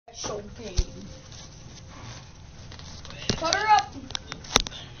Show game. Put her up.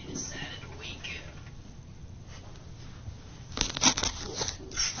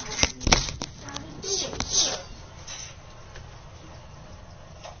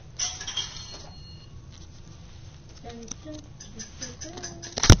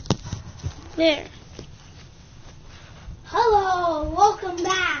 There. Hello, welcome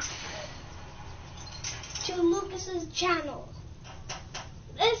back to Lucas's channel.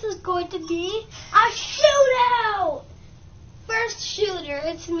 This is going to be a shootout. First shooter,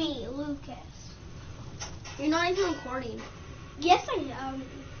 it's me, Lucas. You're not even recording. Yes, I am.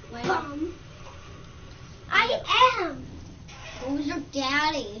 When? I am. Who's your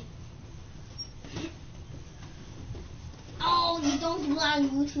daddy? Oh, you don't do that on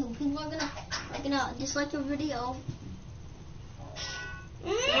YouTube. People are gonna dislike your video.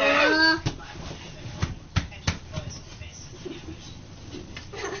 You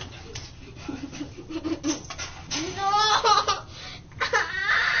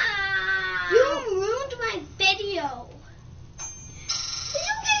ruined my video.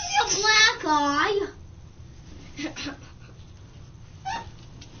 You gave me a black eye.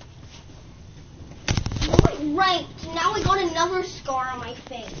 Right, now I got another scar on my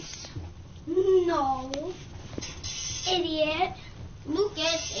face. No. Idiot.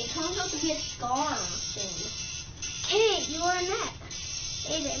 Lucas, it turns out to be a scar thing. Kate, you are next.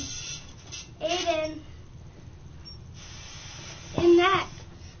 Aiden. In that,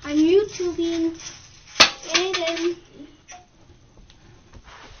 I'm YouTubing.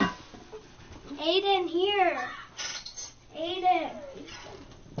 Aiden here. Aiden.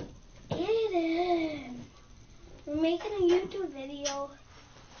 We're making a YouTube video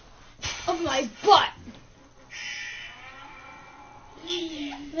Of my butt.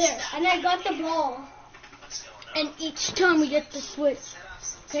 there, and I got the ball. And each time we get the switch.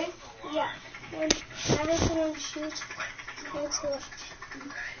 Okay? Yeah. And now we're gonna shoot into it.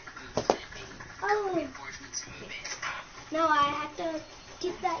 Oh. No, I have to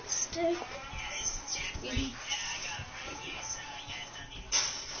get that stick.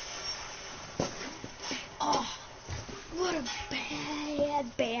 Oh, what a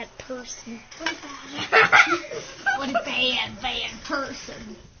bad person. What a bad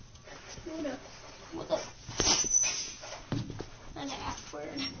person. What a an F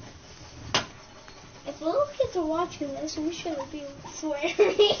word. If little kids are watching this, we shouldn't be swearing.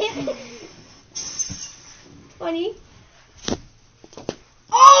 20.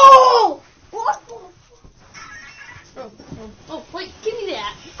 Oh! What? Oh, wait, give me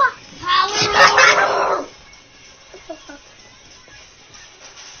that. Fuck. Power! What the fuck?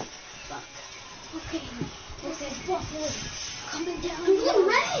 Okay, Buffalo, coming down. He's getting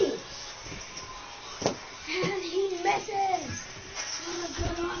ready. And he misses. What a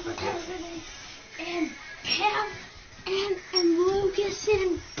good opportunity. And Pam and Lucas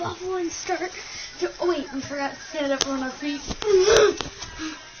and Buffalo start to. Oh wait, we forgot to stand up on our feet.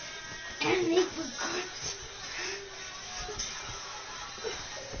 And they forgot.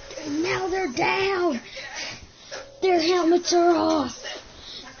 And now they're down. Their helmets are off.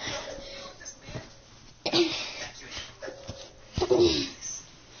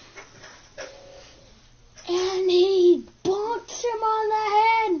 And he bonks him on the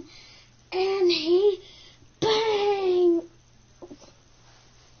head. And he bang.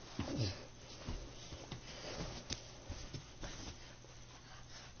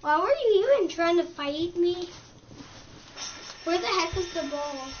 Why were you even trying to fight me? Where the heck is the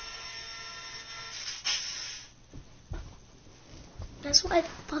ball? That's why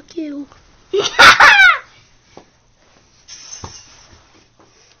fuck you.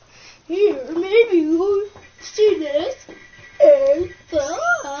 Here, maybe you'll see this. And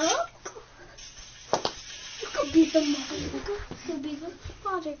fuck. You could be the motherfucker. You could be the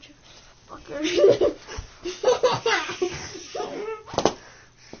motherfucker.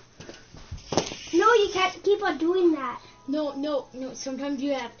 No, you can't keep on doing that. No. Sometimes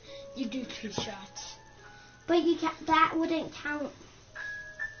you do 2 shots. But you can't. That wouldn't count.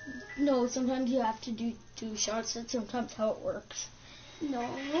 No, sometimes you have to do 2 shots. That's sometimes how it works. No.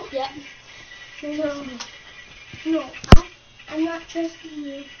 Yeah. No. I'm not trusting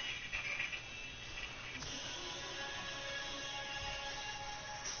you.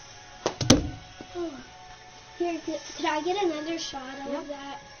 Oh. Here, could I get another shot of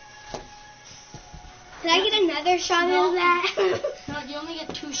that? Could I get another shot of that? No, you only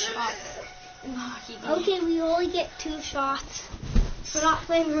get 2 shots. Okay, we only get 2 shots. We're not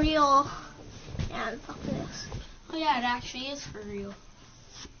playing real. And fuck this. Oh yeah, it actually is for real.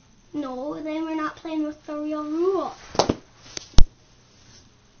 No, then we're not playing with the real rule.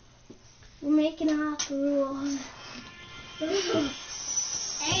 We're making up rules. Aiden,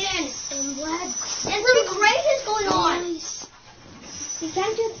 and Vlad. There's something crazy going on. You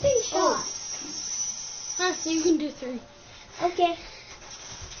can't do 3 shots. Huh, so you can do 3. Okay.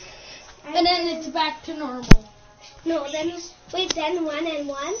 And then it's back to normal. No, then wait, then 1 and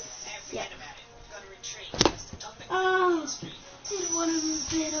 1. Yeah. Oh. It would have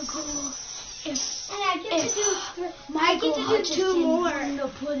been a goal if And I get to do Michael to do 2 more. Hutchinson to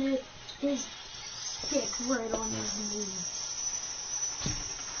put his stick right on his knee.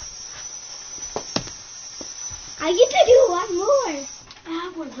 I get to do 1 more. That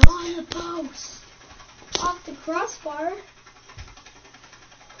was on the post. Off the crossbar.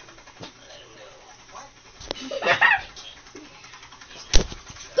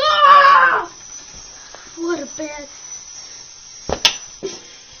 Ah! What a bad.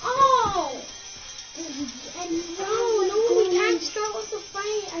 Oh! No, we can't start with the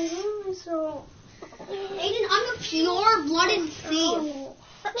fight. I really so. Aiden, I'm a pure-blooded thief.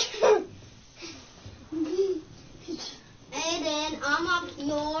 Aiden, I'm a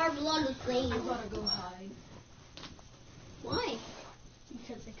pure-blooded thief. I gotta go hide. Why?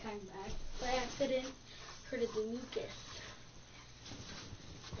 Because I came back by accident. Heard of the mucus.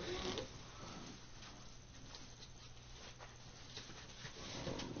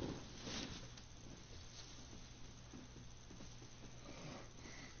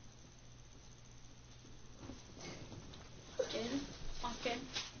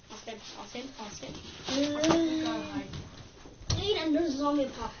 Austin. Aiden, there's a zombie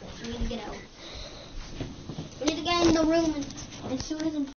apocalypse. We need to get out. We need to get in the room as soon as